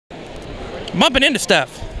bumping into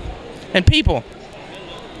stuff and people.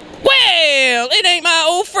 Well, it ain't my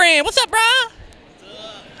old friend. What's up, bro?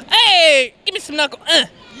 Hey, give me some knuckle.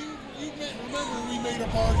 You remember we made a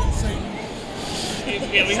bargain, Satan?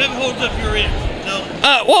 Yeah, we haven't hold up your end. No.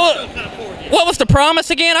 What was the promise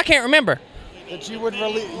again? I can't remember. That you would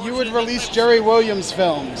release Jerry Williams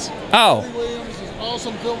films. Oh. Jerry Williams is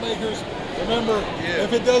awesome filmmakers. Remember,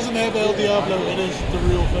 if it doesn't have El Diablo, it is the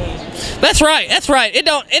real thing. That's right. That's right. It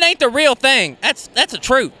ain't the real thing. That's the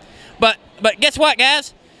truth. But guess what,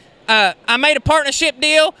 guys? I made a partnership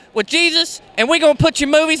deal with Jesus, and we're gonna put your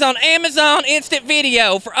movies on Amazon Instant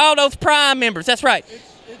Video for all those Prime members. That's right.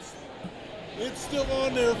 It's still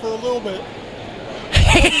on there for a little bit.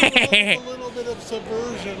 A little bit of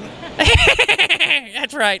subversion.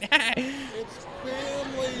 That's right. It's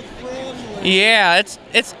family friendly. Yeah,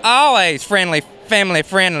 it's always family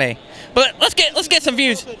friendly. But let's get some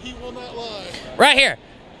views. He will not lie. Right here.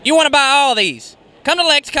 You want to buy all these? Come to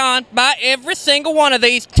Lexicon, buy every single one of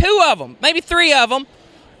these, 2 of them, maybe 3 of them,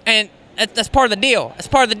 and that's part of the deal. That's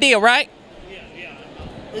part of the deal, right? Yeah.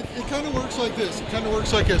 It kind of works like this.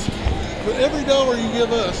 For every dollar you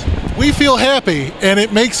give us, we feel happy, and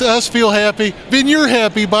it makes us feel happy. Then you're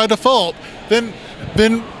happy by default. Then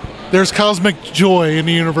there's cosmic joy in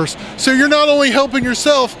the universe. So you're not only helping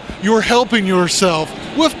yourself, you're helping yourself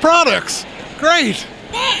with products. Great.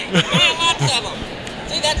 Right. Lots of them.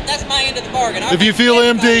 See, that's my end of the bargain. If you feel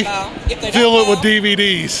empty, fill it with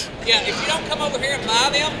DVDs. Yeah, if you don't come over here and buy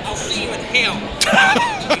them, I'll see you in hell.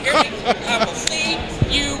 You hear me? I will see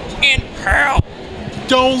you in hell.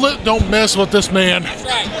 Don't mess with this man. That's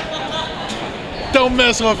right. Don't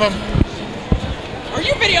mess with him. Are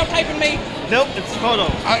you videotaping me? Nope, it's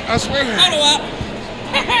photo. I swear. Photo up.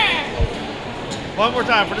 One more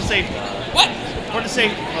time for the safety. What? For the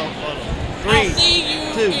safety. Photo. 3, I'll see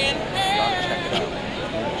you 2. in hell.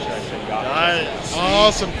 Nice.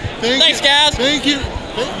 Awesome. Thanks, guys. Thank you.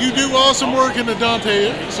 You do awesome work in the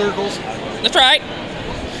Dante circles. That's right.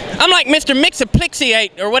 I'm like Mr.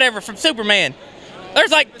 Mixaplixiate or whatever from Superman.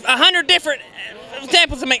 There's like 100 different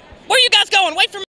examples of me. Where are you guys going? Wait for me.